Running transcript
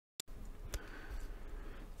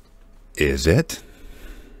Is it?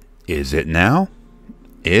 Is it now?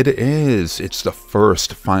 It is. It's the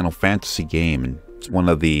first Final Fantasy game, and it's one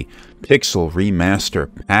of the Pixel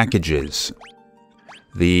Remaster packages.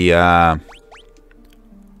 The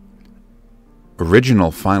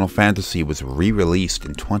original Final Fantasy was re-released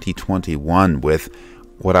in 2021 with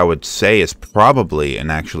what I would say is probably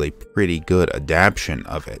an actually pretty good adaptation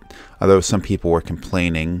of it. Although some people were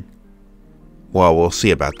complaining. Well, we'll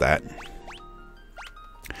see about that.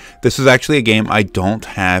 This is actually a game I don't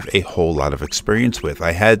have a whole lot of experience with.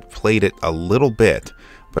 I had played it a little bit,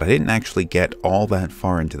 but I didn't actually get all that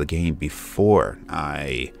far into the game before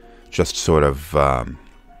I just sort of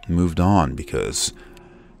moved on because,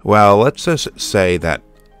 well, let's just say that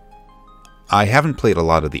I haven't played a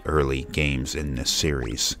lot of the early games in this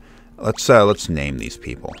series. Let's name these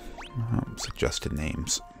people. Suggested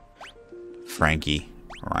names: Frankie,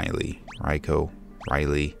 Riley, Ryko,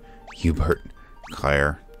 Riley, Hubert,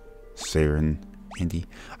 Claire, Siren, Indy.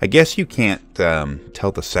 I guess you can't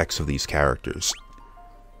tell the sex of these characters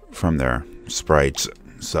from their sprites,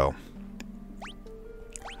 so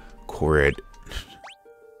Corid.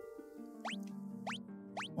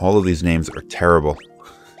 All of these names are terrible.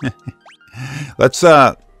 Let's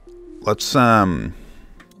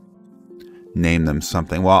name them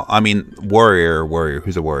something. Well, I mean, warrior.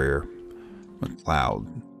 Who's a warrior? Cloud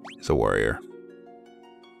is a warrior.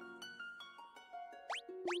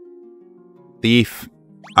 Thief.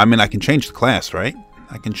 I mean, I can change the class, right?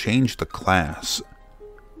 I can change the class.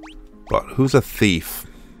 But who's a thief?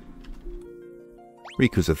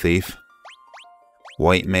 Riku's a thief.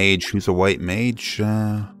 White mage. Who's a white mage?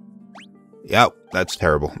 Yep, that's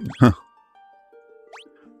terrible.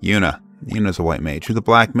 Yuna. Yuna's a white mage. Who's a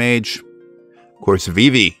black mage? Of course,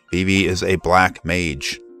 Vivi. Vivi is a black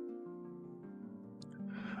mage.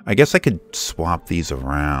 I guess I could swap these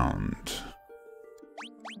around.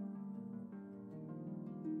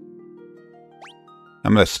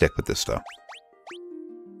 I'm going to stick with this, though.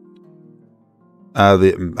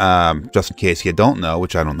 Just in case you don't know,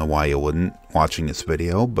 which I don't know why you wouldn't watching this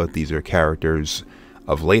video, but these are characters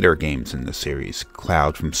of later games in the series.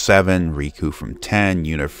 Cloud from 7, Riku from 10,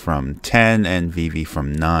 Yuna from 10, and Vivi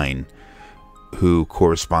from 9, who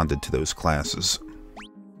corresponded to those classes.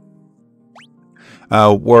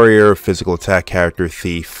 Warrior, physical attack character,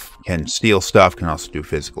 thief, can steal stuff, can also do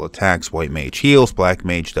physical attacks. White mage heals, black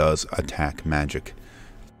mage does attack magic.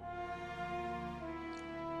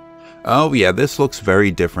 Oh yeah, this looks very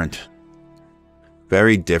different.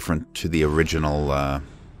 Very different to the original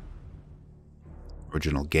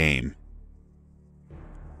game.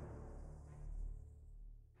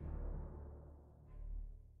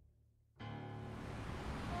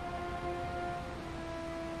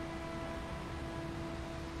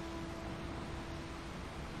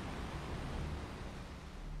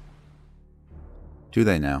 Do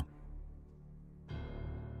they now?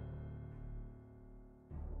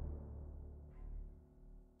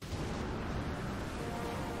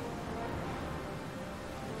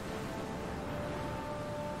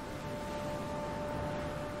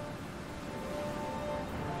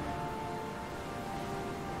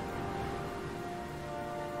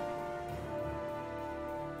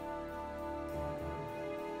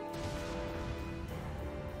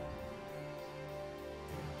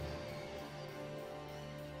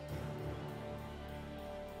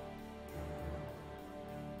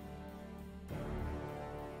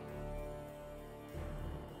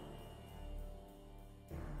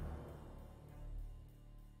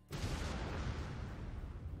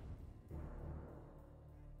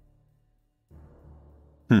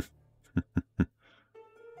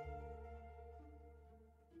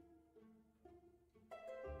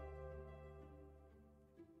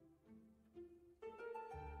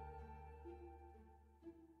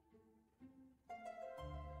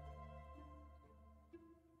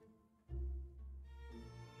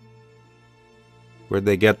 Where'd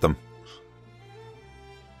they get them?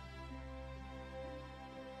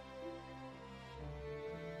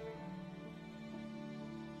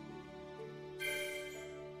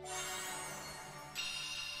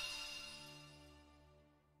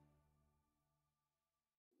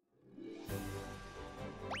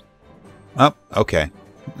 Oh, okay.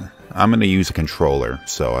 I'm going to use a controller,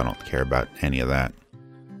 so I don't care about any of that.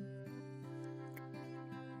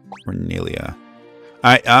 Cornelia.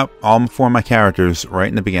 All four of my characters right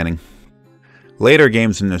in the beginning. Later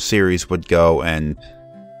games in the series would go and...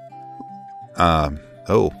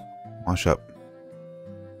 oh, wash up.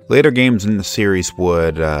 Later games in the series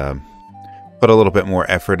would put a little bit more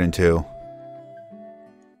effort into...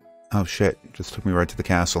 Oh shit, just took me right to the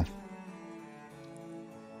castle.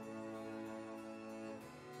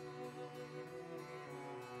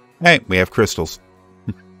 Hey, we have crystals.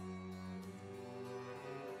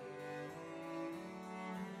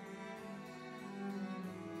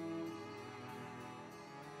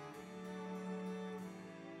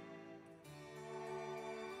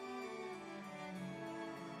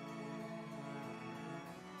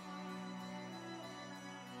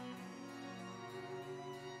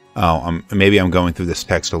 Oh, maybe I'm going through this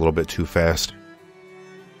text a little bit too fast.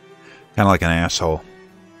 Kind of like an asshole.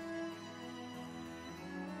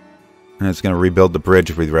 And it's going to rebuild the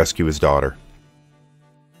bridge if we rescue his daughter.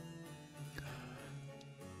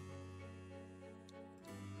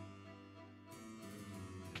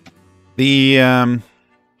 The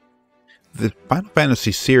Final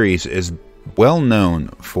Fantasy series is well known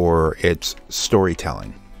for its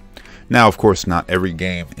storytelling. Now, of course, not every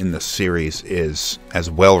game in the series is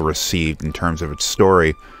as well received in terms of its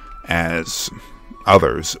story as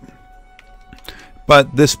others.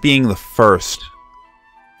 But this being the first,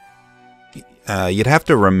 you'd have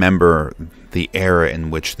to remember the era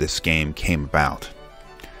in which this game came about.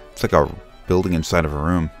 It's like a building inside of a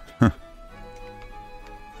room.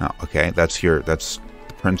 Oh, okay, that's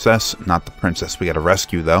the princess, not the princess we gotta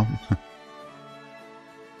rescue, though.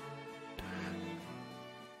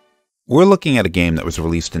 We're looking at a game that was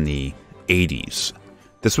released in the 80s.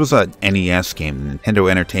 This was a NES game, the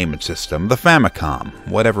Nintendo Entertainment System, the Famicom,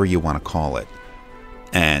 whatever you want to call it.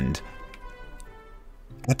 And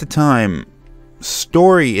at the time,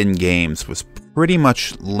 story in games was pretty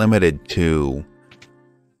much limited to,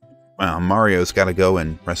 well, Mario's got to go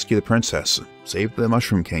and rescue the princess, save the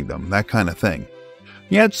Mushroom Kingdom, that kind of thing.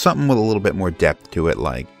 You had something with a little bit more depth to it,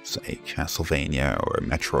 like, say, Castlevania or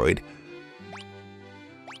Metroid.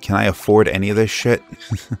 Can I afford any of this shit?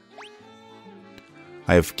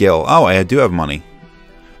 I have Gil. Oh, I do have money.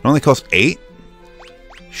 It only costs 8?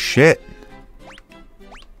 Shit.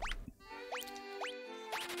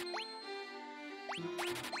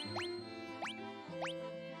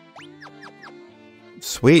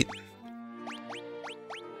 Sweet.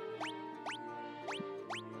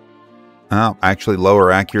 Oh, actually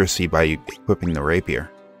lower accuracy by equipping the rapier.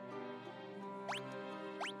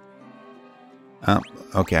 Oh,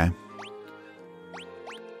 okay.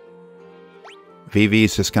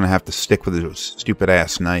 VV's just gonna have to stick with his stupid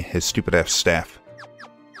ass knife, his stupid ass staff.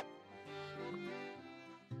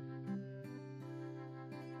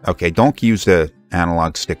 Okay, don't use the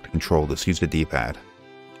analog stick to control this. Use the D-pad.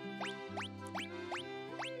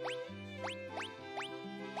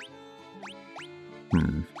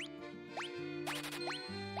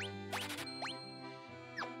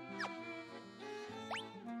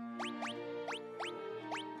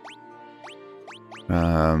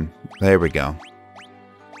 There we go.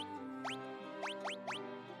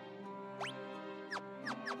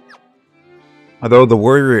 Although the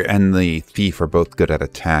warrior and the thief are both good at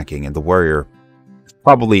attacking, and the warrior is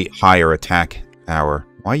probably higher attack power.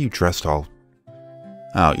 Why are you dressed all...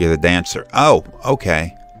 Oh, you're the dancer. Oh,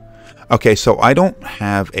 okay. Okay, so I don't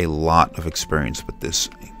have a lot of experience with this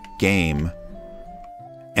game,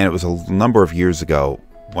 and it was a number of years ago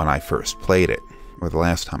when I first played it, or the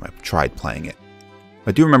last time I tried playing it.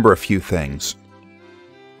 I do remember a few things.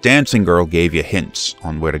 Dancing Girl gave you hints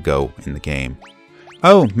on where to go in the game.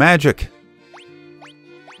 Oh, magic!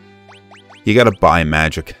 You gotta buy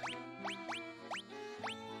magic.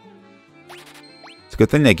 It's a good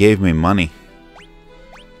thing they gave me money.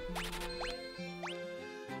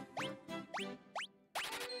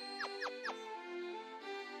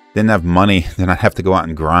 Didn't have money, then I'd have to go out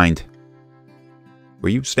and grind. Were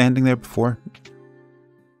you standing there before?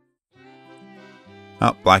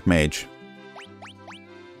 Oh, Black Mage.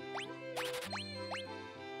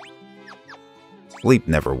 Sleep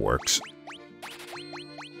never works.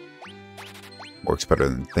 Works better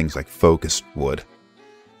than things like Focus would.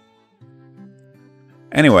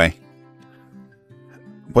 Anyway.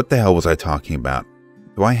 What the hell was I talking about?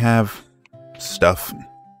 Do I have stuff?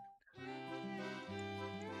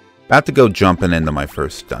 About to go jumping into my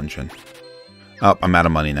first dungeon. Oh, I'm out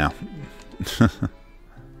of money now.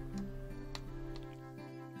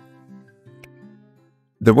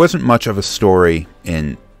 There wasn't much of a story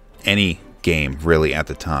in any game, really, at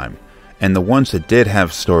the time. And the ones that did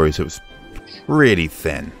have stories, it was pretty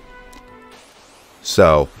thin.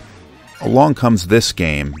 So, along comes this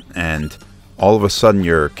game, and all of a sudden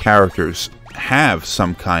your characters have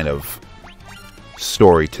some kind of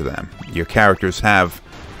story to them. Your characters have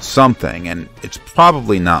something, and it's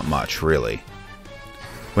probably not much, really.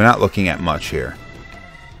 We're not looking at much here.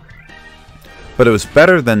 But it was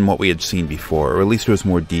better than what we had seen before, or at least it was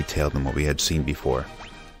more detailed than what we had seen before.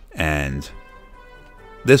 And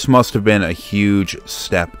this must have been a huge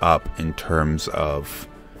step up in terms of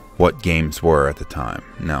what games were at the time.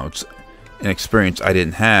 Now, it's an experience I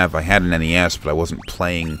didn't have. I had an NES, but I wasn't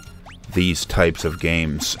playing these types of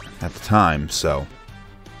games at the time, so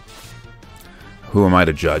who am I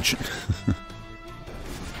to judge?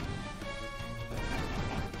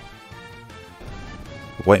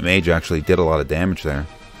 The White Mage actually did a lot of damage there.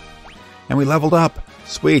 And we leveled up!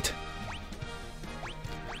 Sweet!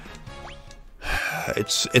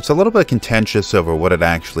 It's a little bit contentious over what it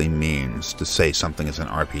actually means to say something is an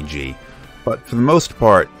RPG. But for the most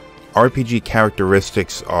part, RPG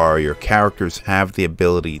characteristics are your characters have the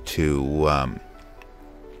ability to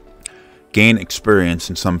gain experience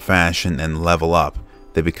in some fashion and level up.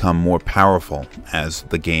 They become more powerful as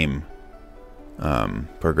the game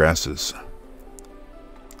progresses.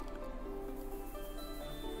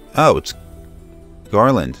 Oh, it's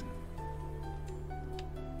Garland.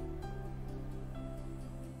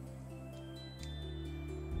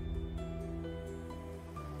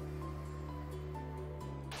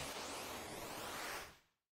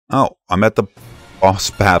 Oh, I'm at the boss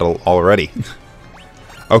battle already.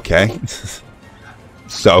 Okay.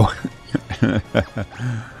 So.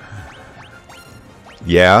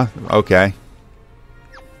 Yeah, okay.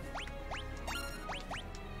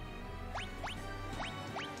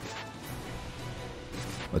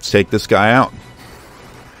 Let's take this guy out.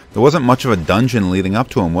 There wasn't much of a dungeon leading up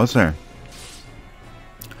to him, was there?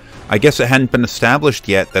 I guess it hadn't been established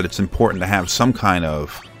yet that it's important to have some kind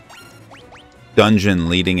of dungeon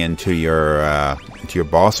leading into your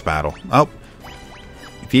boss battle. Oh,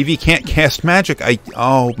 Vivi can't cast magic.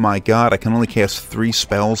 Oh my god, I can only cast 3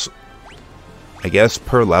 spells, I guess,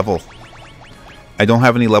 per level. I don't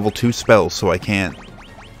have any level 2 spells, so I can't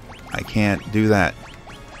do that.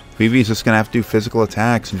 Vivi's just gonna have to do physical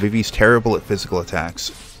attacks, and Vivi's terrible at physical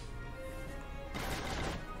attacks.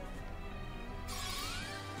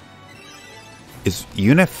 Is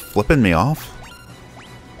Unif flipping me off?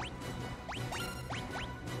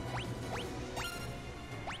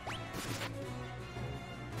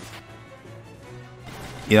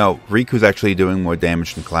 You know, Riku's actually doing more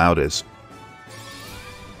damage than Cloud is.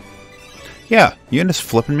 Yeah, Eunice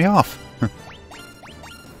flipping me off.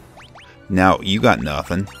 Now, you got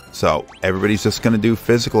nothing, so everybody's just going to do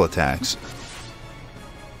physical attacks.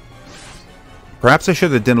 Perhaps I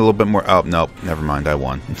should have done a little bit more... Oh, nope, never mind, I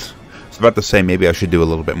won. I was about to say maybe I should do a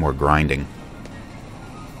little bit more grinding.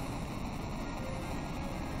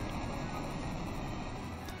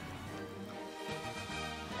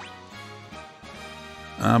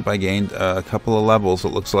 I gained a couple of levels, it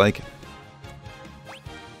looks like.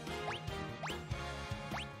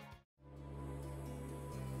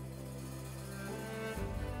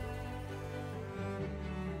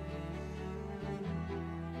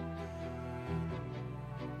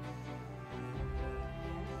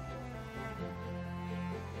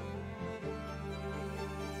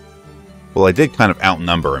 Well, I did kind of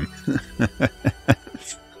outnumber him.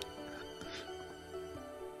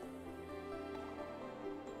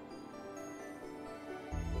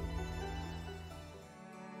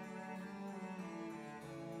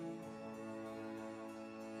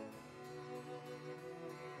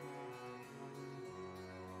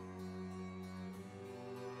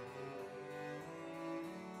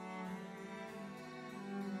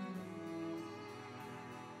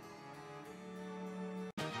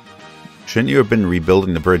 Shouldn't you have been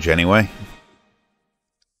rebuilding the bridge anyway?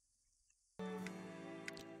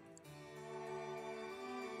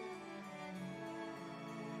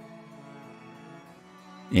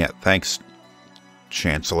 Yeah, thanks,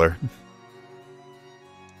 Chancellor.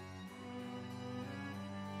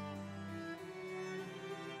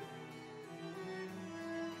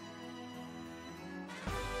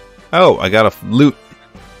 Oh, I got a loot.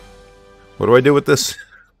 What do I do with this?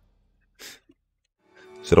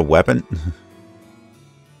 Is it a weapon?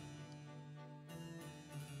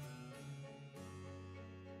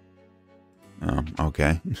 Oh,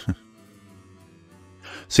 okay.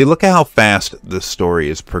 See, look at how fast the story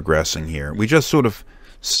is progressing here. We just sort of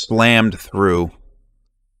slammed through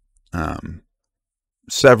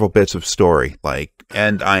several bits of story,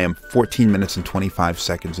 and I am 14 minutes and 25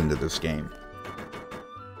 seconds into this game.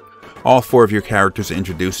 All 4 of your characters are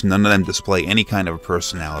introduced. None of them display any kind of a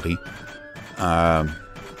personality.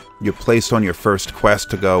 You're placed on your first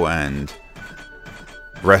quest to go and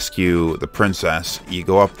rescue the princess. You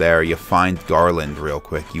go up there, you find Garland real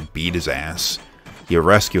quick, you beat his ass, you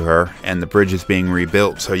rescue her, and the bridge is being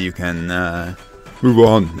rebuilt so you can move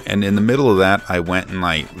on. And in the middle of that, I went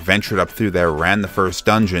and ventured up through there, ran the first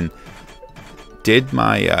dungeon, did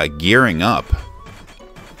my gearing up.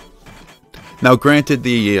 Now granted,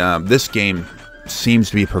 this game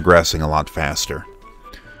seems to be progressing a lot faster.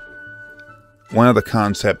 one of the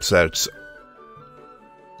concepts that's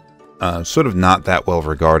sort of not that well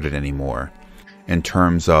regarded anymore in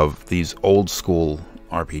terms of these old school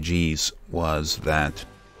RPGs was that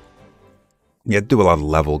you had to do a lot of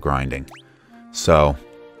level grinding. So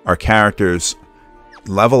our characters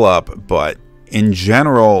level up, but in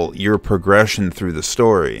general, your progression through the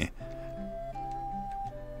story...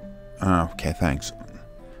 okay, thanks.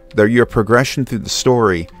 Your progression through the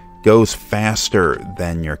story goes faster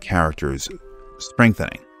than your character's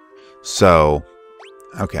strengthening. So,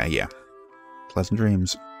 okay, yeah. Pleasant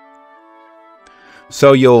dreams.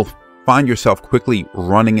 So you'll find yourself quickly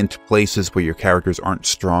running into places where your characters aren't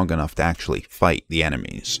strong enough to actually fight the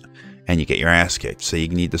enemies, and you get your ass kicked. So you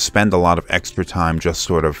need to spend a lot of extra time just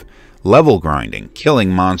sort of level grinding, killing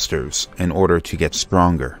monsters in order to get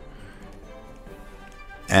stronger.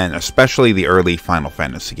 And especially the early Final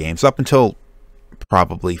Fantasy games, up until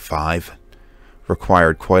probably 5,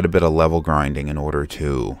 required quite a bit of level grinding in order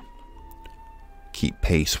to keep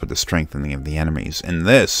pace with the strengthening of the enemies. In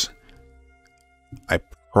this, I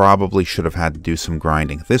probably should have had to do some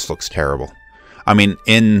grinding. This looks terrible. I mean,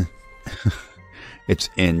 it's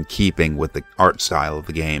in keeping with the art style of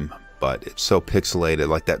the game, but it's so pixelated,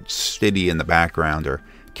 like that city in the background, or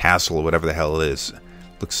castle, or whatever the hell it is.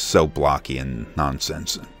 Looks so blocky and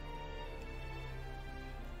nonsense.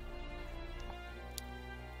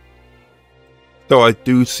 So I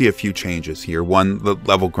do see a few changes here. One, the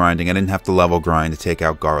level grinding. I didn't have to level grind to take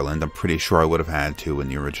out Garland. I'm pretty sure I would have had to in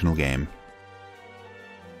the original game.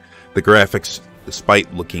 The graphics,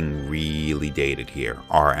 despite looking really dated here,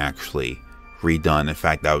 are actually redone. In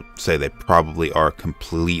fact, I would say they probably are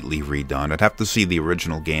completely redone. I'd have to see the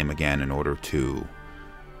original game again in order to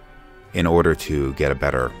get a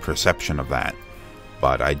better perception of that.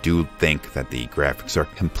 But I do think that the graphics are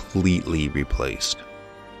completely replaced.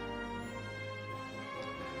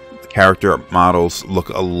 The character models look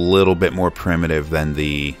a little bit more primitive than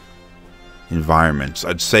the environments.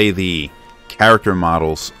 I'd say the character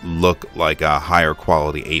models look like a higher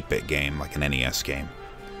quality 8-bit game, like an NES game.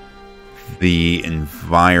 The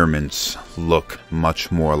environments look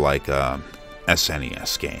much more like a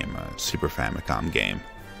SNES game, a Super Famicom game.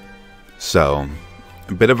 So,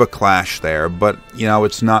 a bit of a clash there, but, you know,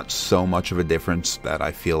 it's not so much of a difference that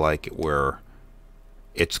I feel like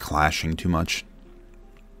it's clashing too much.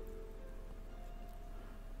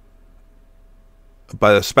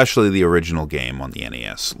 But especially the original game on the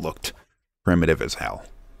NES looked primitive as hell.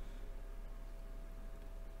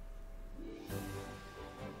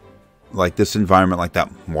 Like this environment, like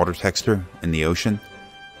that water texture in the ocean,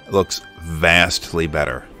 it looks vastly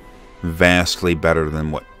better. Vastly better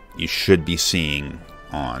than what you should be seeing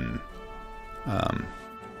on an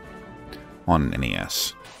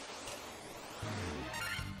NES.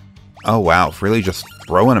 Oh wow, really just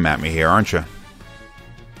throwing them at me here, aren't you?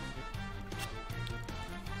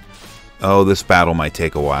 Oh, this battle might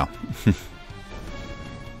take a while.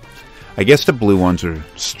 I guess the blue ones are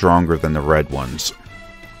stronger than the red ones.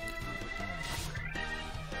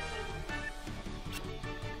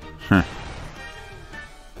 Huh.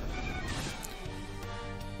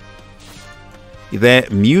 The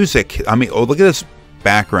music, I mean, oh, look at this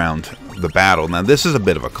background, the battle. Now, this is a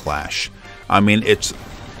bit of a clash. I mean, it's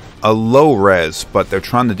a low res, but they're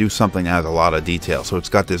trying to do something that has a lot of detail, so it's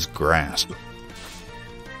got this grass.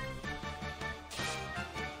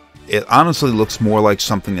 It honestly looks more like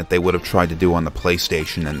something that they would have tried to do on the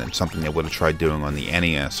PlayStation and then something they would have tried doing on the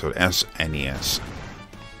NES or SNES.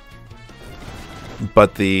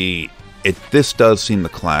 But this does seem to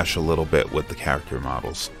clash a little bit with the character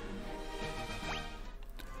models.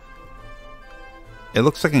 It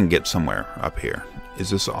looks like I can get somewhere up here.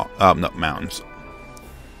 Is this all? No, mountains.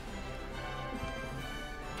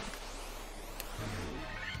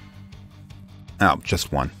 Oh,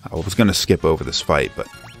 just one. I was going to skip over this fight, but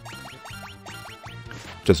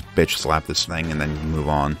just bitch slap this thing and then move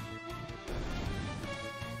on.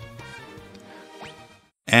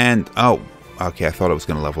 And, oh, okay, I thought I was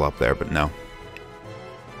going to level up there, but no.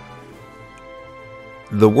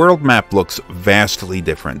 The world map looks vastly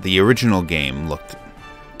different. The original game looked...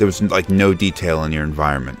 There was, like, no detail in your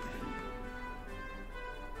environment.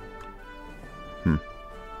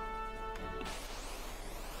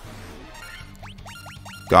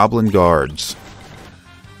 Goblin guards.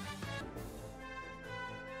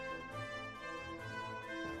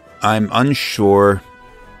 I'm unsure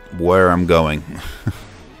where I'm going.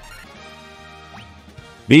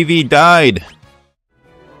 Vivi died!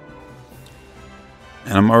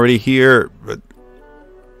 And I'm already here, but...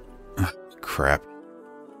 crap.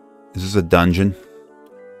 Is this a dungeon?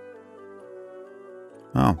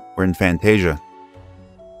 Oh, we're in Fantasia.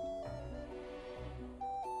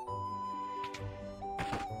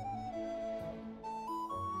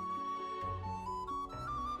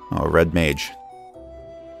 Oh, a red mage.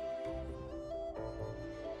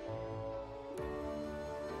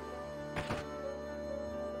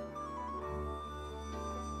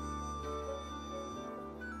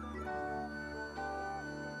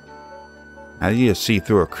 How do you see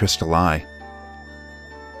through a crystal eye?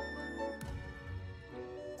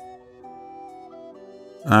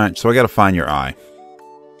 Alright, so I gotta find your eye.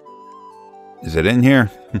 Is it in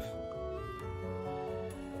here?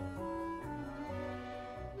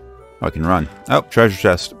 Oh, I can run. Oh, treasure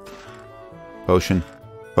chest. Potion.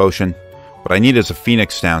 Potion. What I need is a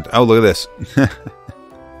phoenix down. Oh, look at this.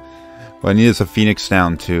 What I need is a phoenix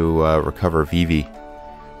down to recover Vivi.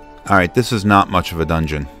 Alright, this is not much of a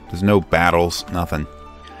dungeon. There's no battles, nothing.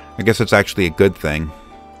 I guess it's actually a good thing.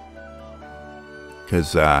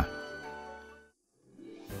 Because, okay,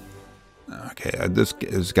 this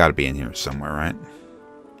has got to be in here somewhere, right?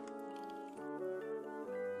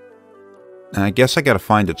 And I guess I got to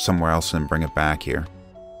find it somewhere else and bring it back here.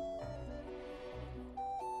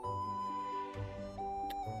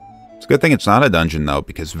 It's a good thing it's not a dungeon, though,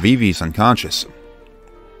 because Vivi's unconscious.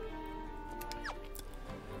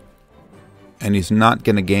 And he's not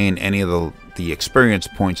going to gain any of the experience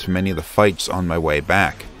points from any of the fights on my way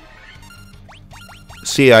back.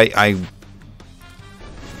 See, I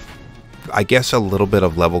guess a little bit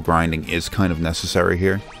of level grinding is kind of necessary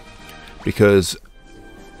here. Because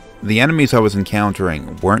the enemies I was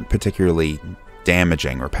encountering weren't particularly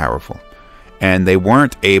damaging or powerful. And they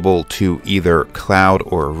weren't able to, either Cloud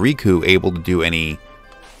or Riku, able to do any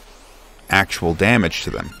actual damage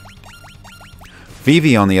to them.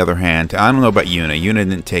 Vivi, on the other hand, I don't know about Yuna. Yuna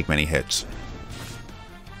didn't take many hits.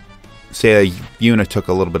 Say Yuna took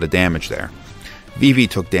a little bit of damage there. Vivi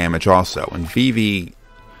took damage also. And Vivi,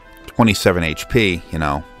 27 HP, you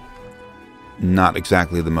know, not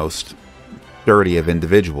exactly the most sturdy of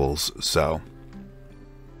individuals, so.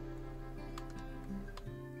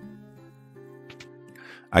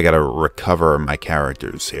 I gotta recover my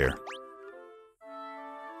characters here.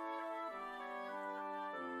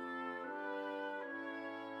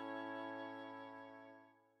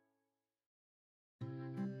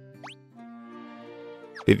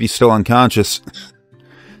 Vivi's still unconscious.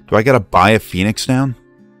 Do I gotta buy a phoenix down?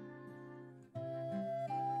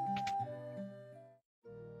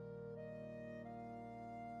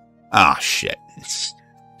 Ah, shit.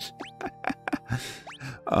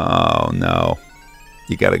 Oh, no.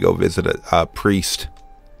 You gotta go visit a priest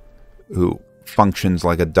who functions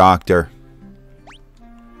like a doctor.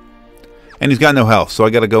 And he's got no health, so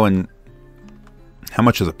I gotta go and... How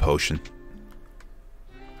much is a potion?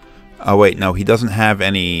 Oh, wait, no, he doesn't have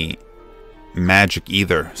any magic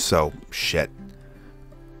either, so shit.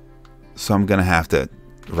 So I'm gonna have to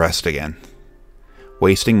rest again.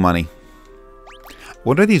 Wasting money.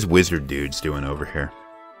 What are these wizard dudes doing over here?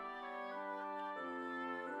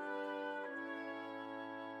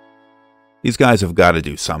 These guys have got to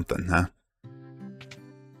do something, huh?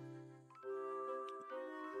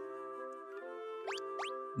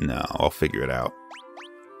 No, I'll figure it out.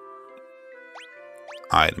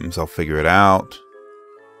 Items, I'll figure it out.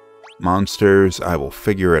 Monsters, I will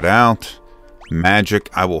figure it out. Magic,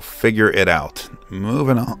 I will figure it out.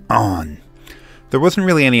 Moving on. There wasn't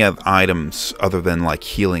really any items other than like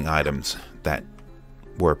healing items that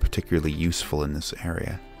were particularly useful in this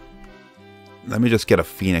area. Let me just get a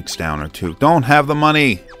phoenix down or two. Don't have the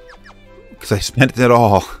money! Because I spent it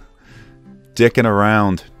all. Dicking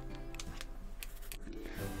around.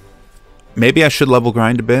 Maybe I should level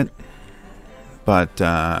grind a bit. But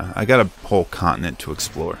I got a whole continent to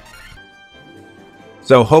explore.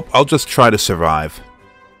 So I'll just try to survive.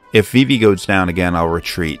 If Vivi goes down again, I'll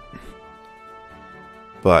retreat.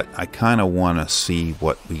 But I kind of want to see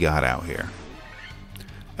what we got out here.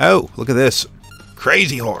 Oh, look at this.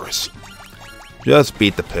 Crazy horse. Just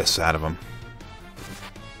beat the piss out of him.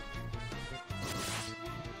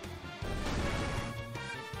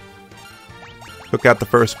 Took out the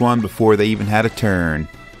first one before they even had a turn.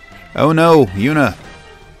 Oh no, Yuna.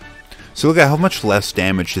 So look at how much less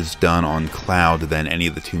damage is done on Cloud than any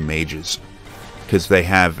of the two mages. Because they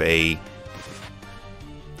have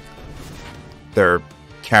their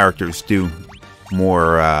characters do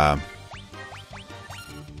more,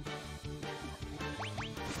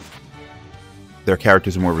 their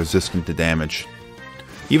characters are more resistant to damage.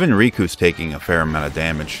 Even Riku's taking a fair amount of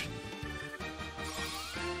damage.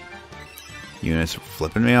 Yuna's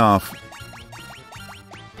flipping me off.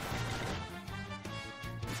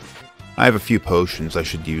 I have a few potions. I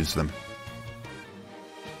should use them.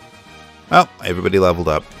 Oh, everybody leveled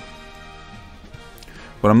up.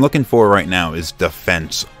 What I'm looking for right now is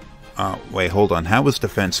defense. Wait, hold on. How was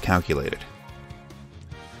defense calculated?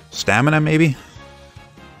 Stamina, maybe?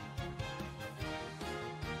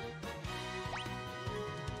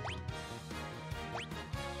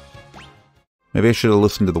 Maybe I should have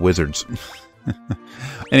listened to the wizards.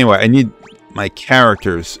 Anyway, I need my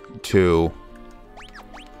characters to...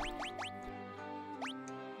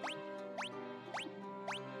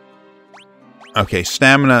 Okay,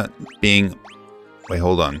 stamina being... Wait,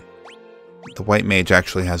 hold on. The white mage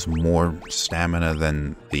actually has more stamina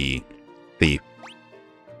than the thief.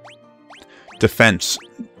 Defense.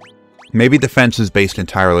 Maybe defense is based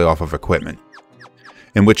entirely off of equipment.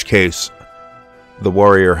 In which case, the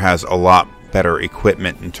warrior has a lot better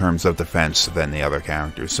equipment in terms of defense than the other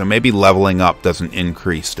characters. So maybe leveling up doesn't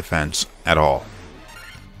increase defense at all.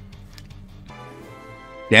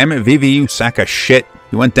 Damn it, Vivi, you sack of shit.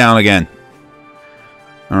 You went down again.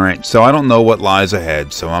 Alright, so I don't know what lies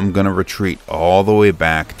ahead, so I'm gonna retreat all the way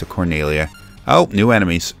back to Cornelia. Oh, new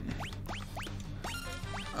enemies.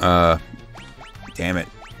 Damn it.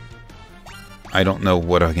 I don't know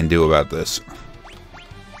what I can do about this.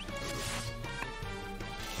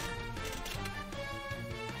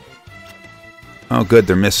 Oh good,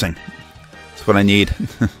 they're missing. That's what I need.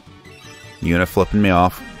 Yuna flipping me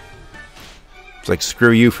off. It's like,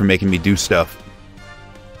 screw you for making me do stuff.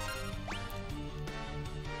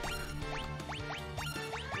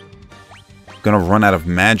 Gonna run out of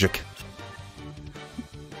magic.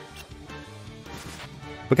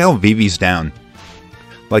 Look how Vivi's down.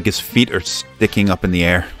 Like his feet are sticking up in the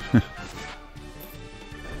air.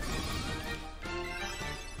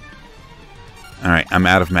 Alright, I'm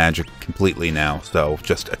out of magic completely now, so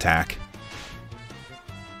just attack.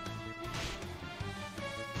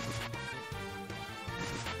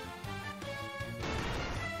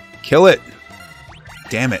 Kill it!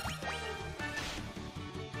 Damn it.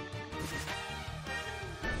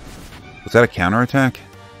 Was that a counterattack?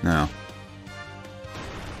 No.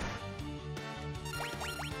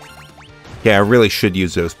 Yeah, I really should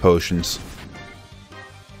use those potions.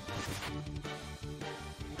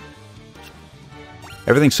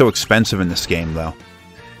 Everything's so expensive in this game, though.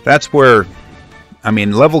 That's where... I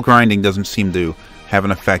mean, level grinding doesn't seem to have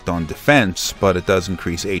an effect on defense, but it does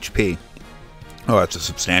increase HP. Oh, that's a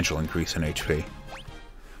substantial increase in HP.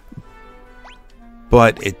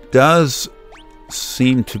 But it does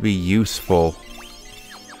seem to be useful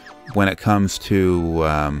when it comes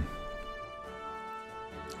to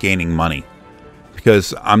gaining money,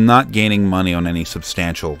 because I'm not gaining money on any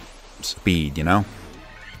substantial speed, you know?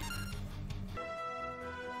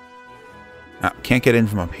 Can't get in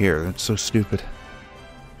from up here. That's so stupid.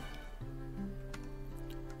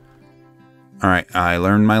 Alright, I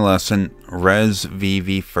learned my lesson. Res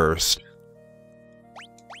Vivi first.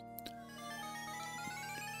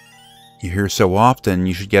 You're here so often,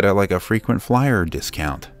 you should get like a frequent flyer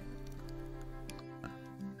discount.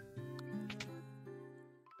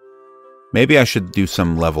 Maybe I should do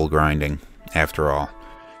some level grinding, after all.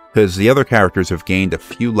 Because the other characters have gained a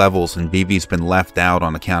few levels and Vivi's been left out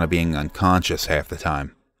on account of being unconscious half the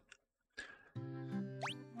time.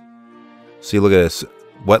 See, look at this.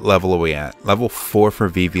 What level are we at? Level 4 for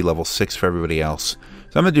Vivi, level 6 for everybody else.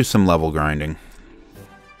 So I'm going to do some level grinding.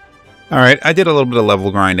 Alright, I did a little bit of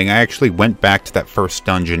level grinding. I actually went back to that first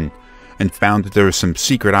dungeon and found that there were some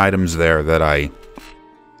secret items there that I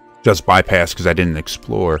just bypassed because I didn't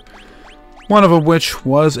explore. One of which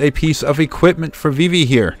was a piece of equipment for Vivi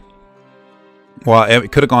here. Well,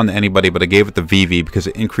 it could have gone to anybody, but I gave it to Vivi because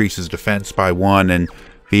it increases defense by 1, and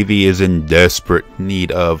Vivi is in desperate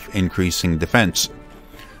need of increasing defense.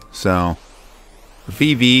 So,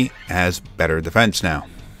 Vivi has better defense now.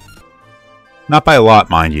 Not by a lot,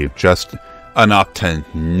 mind you, just enough to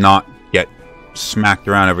not get smacked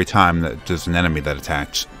around every time that there's an enemy that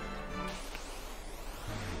attacks.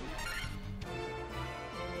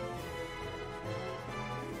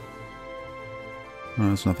 Oh,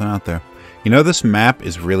 there's nothing out there. You know, this map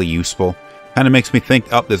is really useful. Kind of makes me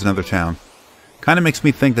think... Oh, there's another town. Kind of makes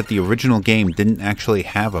me think that the original game didn't actually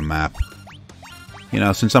have a map. You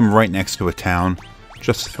know, since I'm right next to a town,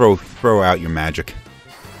 just throw out your magic.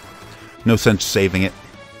 No sense saving it.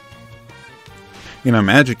 You know,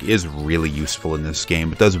 magic is really useful in this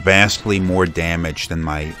game. It does vastly more damage than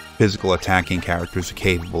my physical attacking characters are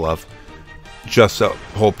capable of. Just the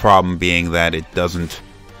whole problem being that it doesn't...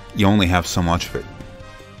 You only have so much of it.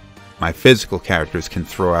 My physical characters can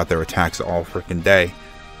throw out their attacks all freaking day.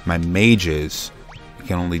 My mages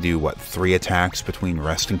can only do, what, 3 attacks between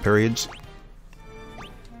resting periods?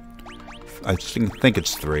 I think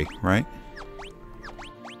it's 3, right?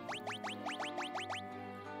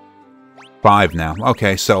 5 now.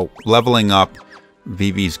 Okay, so leveling up,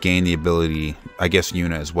 Vivi's gained the ability, I guess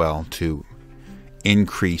Yuna as well, to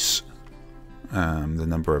increase the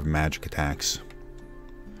number of magic attacks.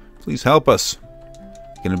 Please help us.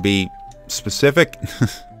 Gonna be specific?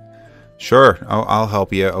 Sure, I'll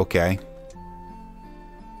help you. Okay.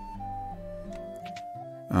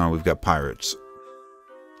 Oh, we've got pirates.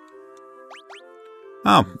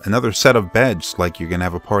 Oh, another set of beds, like you're gonna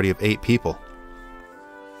have a party of 8 people.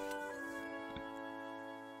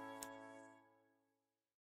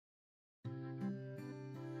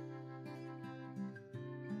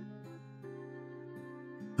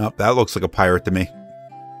 Oh, that looks like a pirate to me.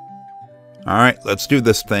 Alright, let's do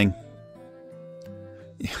this thing.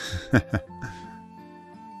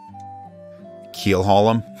 Keel haul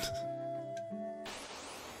him.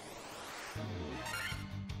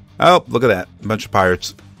 Oh, look at that. A bunch of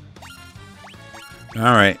pirates.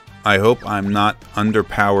 Alright, I hope I'm not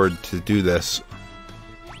underpowered to do this.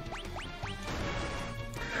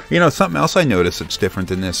 You know, something else I noticed that's different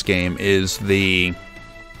in this game is the...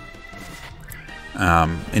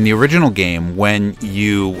 in the original game, when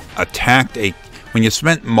you attacked when you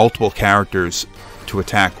spent multiple characters to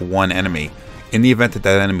attack one enemy, in the event that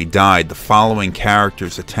that enemy died, the following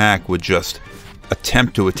character's attack would just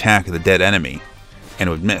attempt to attack the dead enemy, and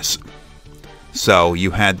it would miss. So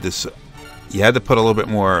you had to put a little bit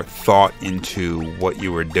more thought into what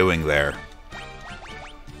you were doing there.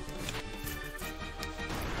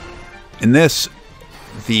 In this,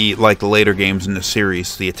 like the later games in the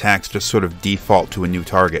series, the attacks just sort of default to a new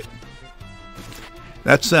target.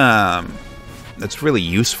 That's really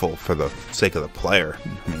useful for the sake of the player.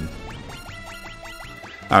 I mean,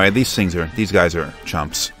 all right, these guys are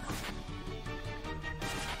chumps.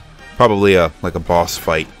 Probably like a boss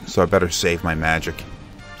fight, so I better save my magic.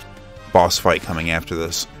 Boss fight coming after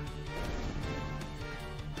this.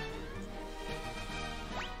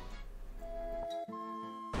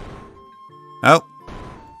 Oh.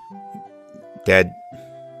 Dead.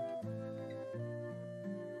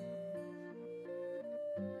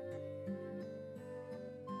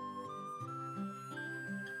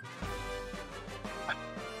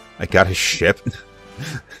 I got his ship.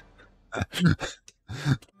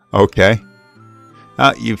 Okay.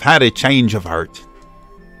 You've had a change of heart.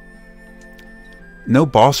 No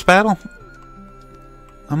boss battle?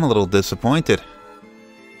 I'm a little disappointed.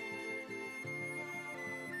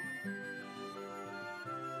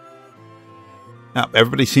 Now,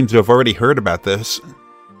 everybody seems to have already heard about this.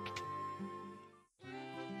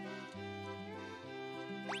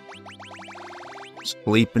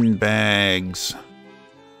 Sleeping bags.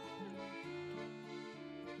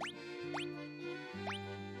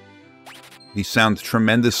 These sound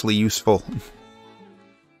tremendously useful.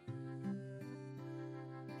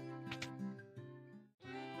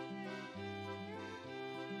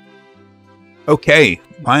 Okay,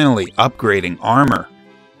 finally, upgrading armor.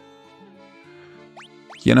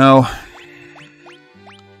 You know,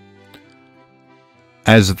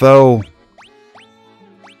 as though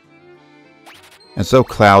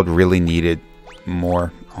Cloud really needed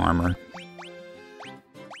more armor.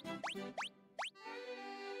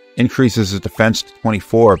 Increases his defense to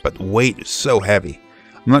 24, but weight is so heavy.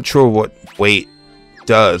 I'm not sure what weight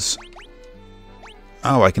does.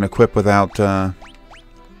 Oh, I can equip without...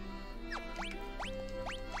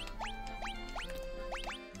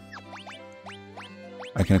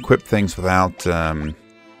 I can equip things without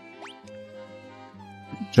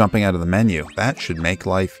jumping out of the menu. That should make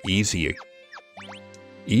life easier.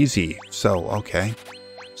 Easy. So, okay.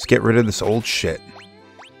 Let's get rid of this old shit.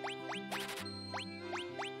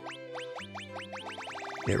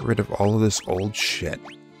 Get rid of all of this old shit.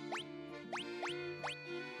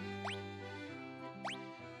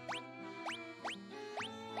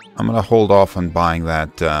 I'm going to hold off on buying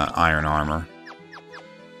that iron armor.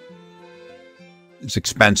 It's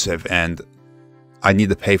expensive, and I need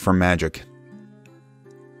to pay for magic.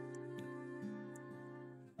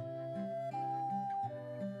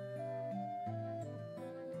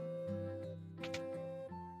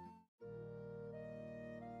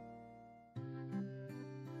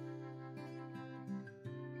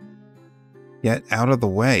 Get out of the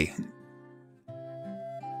way.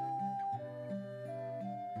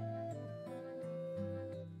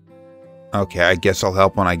 Okay, I guess I'll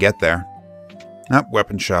help when I get there. Ah,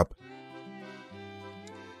 weapon shop.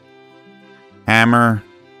 Hammer.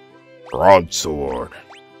 Broadsword.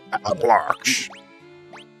 Blocks.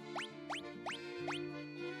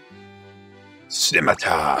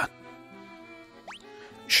 Scimitar.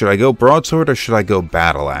 Should I go broadsword or should I go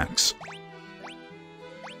battle axe?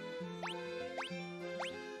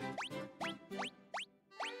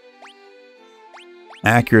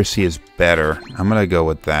 Accuracy is better. I'm gonna go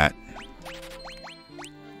with that.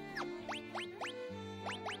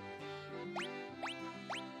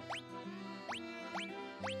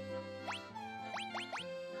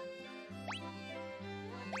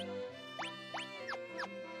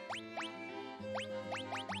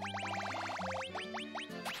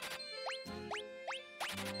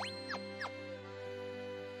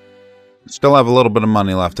 Still have a little bit of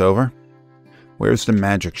money left over. Where's the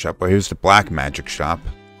magic shop? Well, here's the black magic shop.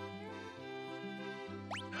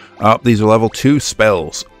 Oh, these are level 2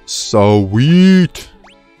 spells. Sweet!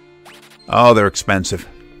 Oh, they're expensive.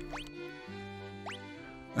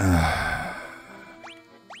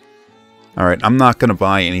 Alright, I'm not going to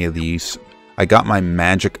buy any of these. I got my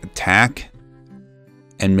magic attack.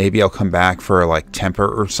 And maybe I'll come back for, like, temper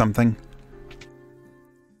or something.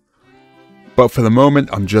 But for the moment,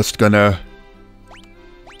 I'm just gonna...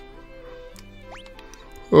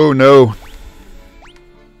 Oh no.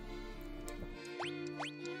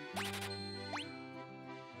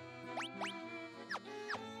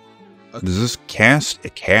 Does this cast?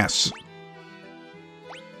 It casts.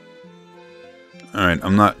 Alright,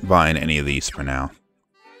 I'm not buying any of these for now.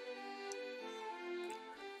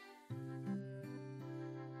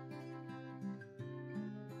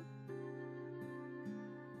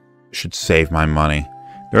 Should save my money.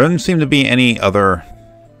 There doesn't seem to be any other...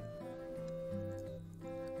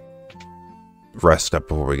 Rest up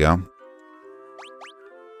before we go.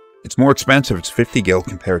 It's more expensive. It's 50 gil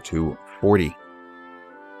compared to 40.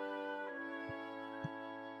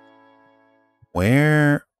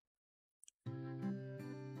 Where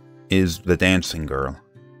is the dancing girl?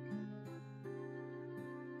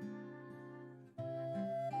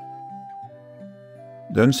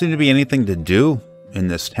 Doesn't seem to be anything to do in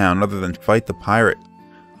this town other than fight the pirate.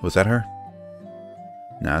 Was that her?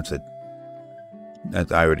 No, that's it.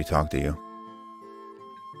 I already talked to you.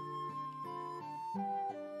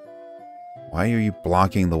 Why are you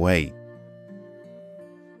blocking the way?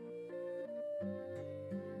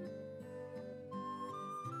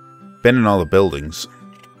 Been in all the buildings.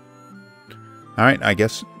 Alright, I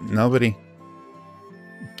guess nobody...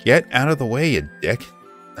 Get out of the way, you dick.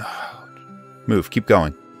 Move, keep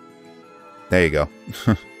going. There you go.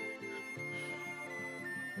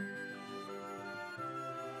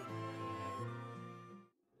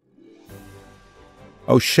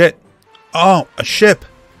 Oh shit. Oh, a ship.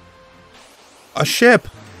 A ship.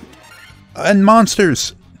 And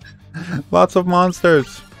monsters. Lots of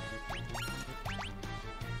monsters.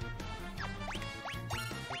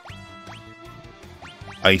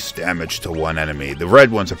 Ice damage to one enemy. The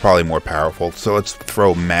red ones are probably more powerful, so let's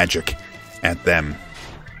throw magic at them.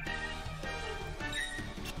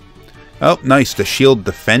 Oh, nice. The shield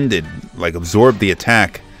defended, like absorbed the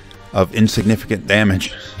attack of insignificant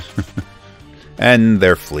damage. And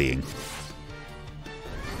they're fleeing.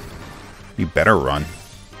 You better run.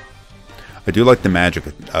 I do like the magic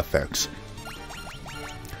effects.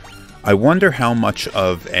 I wonder how much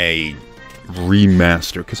of a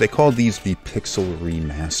remaster, because they call these the pixel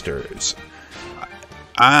remasters.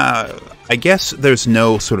 I guess there's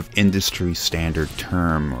no sort of industry standard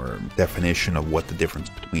term or definition of what the difference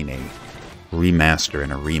between a remaster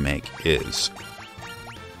and a remake is.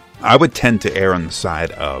 I would tend to err on the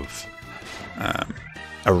side of a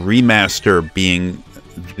remaster being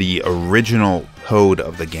the original code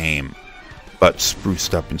of the game, but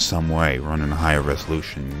spruced up in some way, running a higher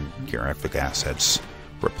resolution, graphic assets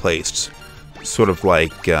replaced. Sort of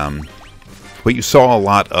like what you saw a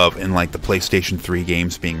lot of in like the PlayStation 3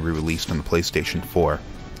 games being re-released on the PlayStation 4.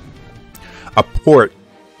 A port,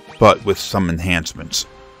 but with some enhancements.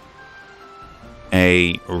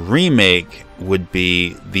 A remake would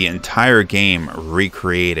be the entire game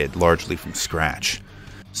recreated largely from scratch.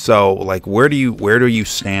 So, like, where do you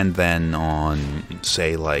stand then on,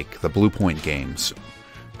 say, like the Blue Point games,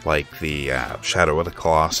 like the Shadow of the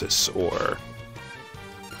Colossus or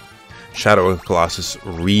Shadow of the Colossus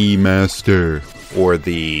Remaster, or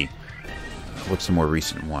the what's the more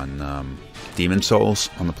recent one, Demon Souls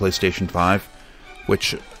on the PlayStation 5,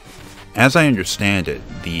 which, as I understand it,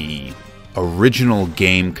 the original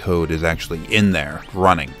game code is actually in there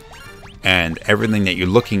running, and everything that you're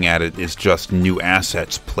looking at it is just new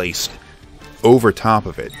assets placed over top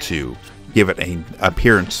of it to give it an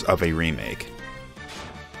appearance of a remake.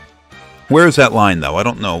 Where is that line, though? I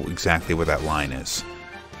don't know exactly where that line is.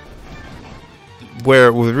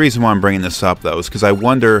 The reason why I'm bringing this up, though, is because I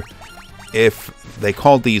wonder if they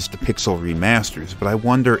called these the pixel remasters, but I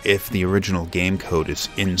wonder if the original game code is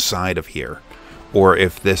inside of here, or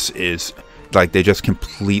if this is like they just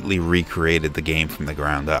completely recreated the game from the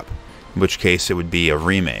ground up, in which case it would be a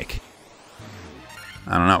remake.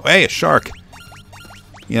 I don't know. Hey, a shark!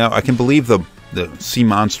 You know, I can believe the sea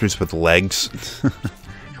monsters with legs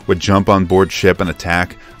would jump on board ship and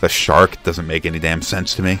attack. The shark doesn't make any damn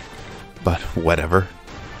sense to me, but whatever.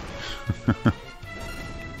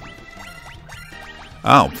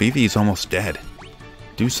 Oh, Vivi's almost dead.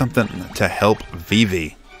 Do something to help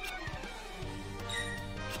Vivi.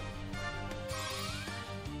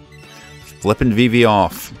 Flipping Vivi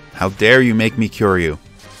off. How dare you make me cure you?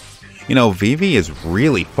 You know, Vivi is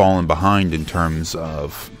really fallen behind in terms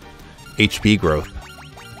of HP growth.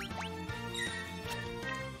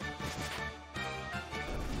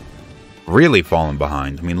 Really fallen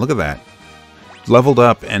behind. I mean, look at that. Leveled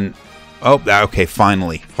up and... Oh, okay,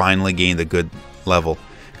 finally gained a good level.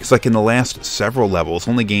 Because like in the last several levels,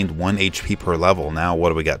 only gained 1 HP per level. Now, what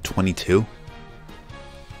do we got, 22?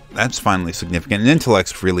 That's finally significant. And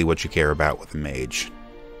intellect's really what you care about with a mage.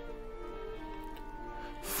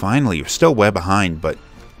 Finally, you're still way behind, but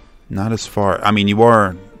not as far. I mean, you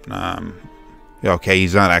are... okay,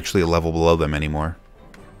 he's not actually a level below them anymore.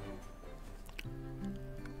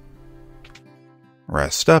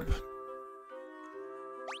 Rest up.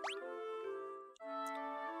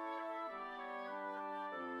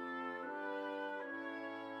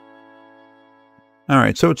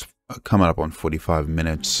 Alright, so it's coming up on 45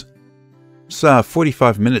 minutes. It's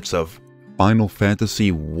 45 minutes of Final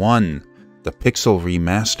Fantasy 1, the Pixel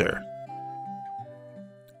Remaster.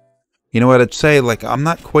 You know what I'd say? Like, I'm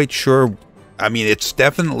not quite sure. I mean, it's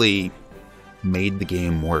definitely made the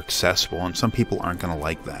game more accessible, and some people aren't going to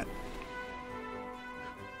like that.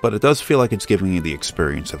 But it does feel like it's giving you the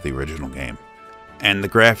experience of the original game. And the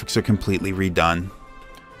graphics are completely redone.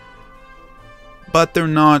 But they're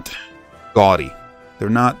not gaudy.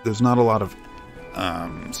 There's not a lot of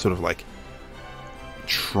sort of like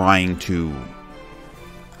trying to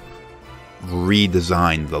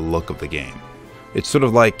redesign the look of the game. It's sort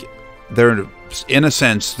of like they're in a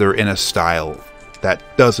style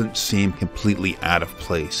that doesn't seem completely out of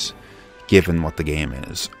place given what the game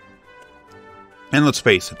is. And let's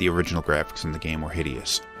face it, the original graphics in the game were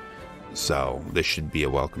hideous. So this should be a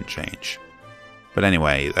welcome change. But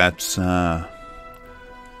anyway, that's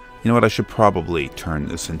you know what, I should probably turn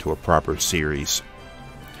this into a proper series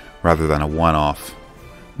rather than a one-off.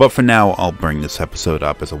 But for now, I'll bring this episode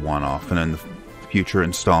up as a one-off, and in the future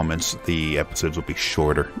installments, the episodes will be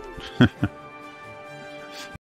shorter.